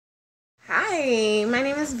Hi, my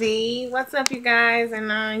name is V. What's up, you guys and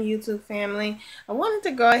YouTube family? I wanted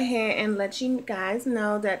to go ahead and let you guys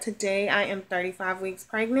know that today I am 35 weeks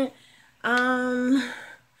pregnant. I'm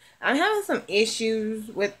having some issues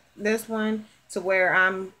with this one to where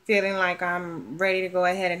I'm feeling like I'm ready to go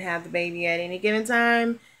ahead and have the baby at any given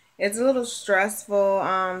time. It's a little stressful,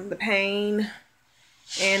 the pain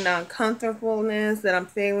and uncomfortableness that I'm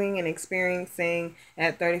feeling and experiencing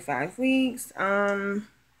at 35 weeks.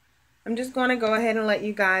 I'm just going to go ahead and let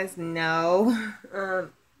you guys know. I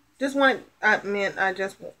just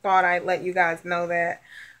thought I'd let you guys know that.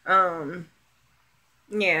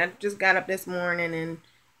 Yeah, just got up this morning and,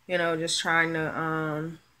 just trying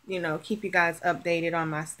to, keep you guys updated on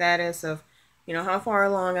my status of, how far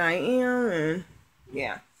along I am. And,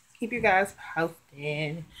 yeah, keep you guys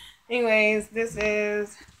posted. Anyways, this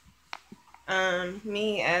is,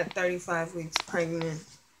 me at 35 weeks pregnant.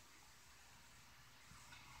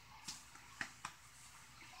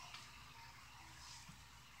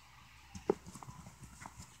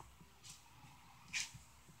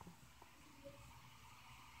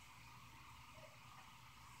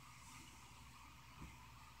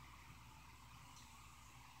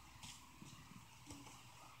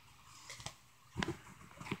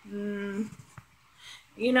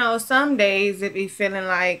 Some days it be feeling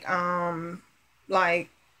like I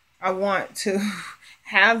want to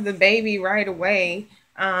have the baby right away.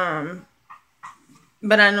 But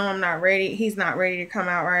I know I'm not ready. He's not ready to come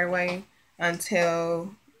out right away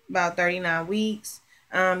until about 39 weeks.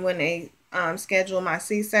 When they schedule my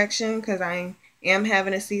C-section, because I am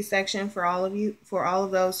having a C-section for all of you, for all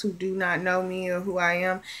of those who do not know me or who I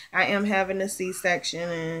am. I am having a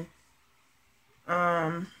C-section,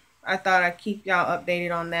 and I thought I'd keep y'all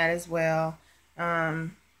updated on that as well.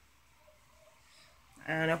 And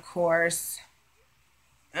of course,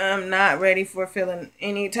 I'm not ready for feeling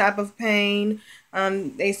any type of pain.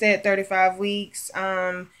 They said 35 weeks.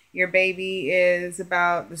 Your baby is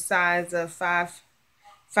about the size of five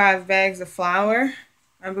bags of flour,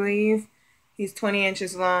 I believe. He's 20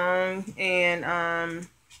 inches long, and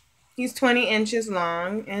he's 20 inches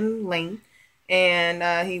long in length,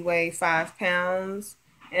 and he weighs 5 pounds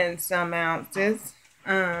and some ounces.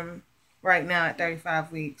 Right now at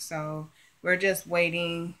 35 weeks, so we're just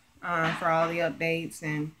waiting for all the updates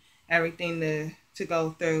and everything to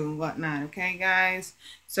go through and whatnot. Okay, guys?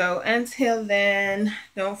 So until then,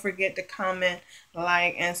 don't forget to comment,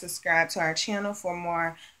 like, and subscribe to our channel for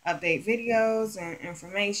more update videos and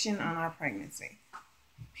information on our pregnancy.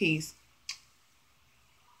 Peace.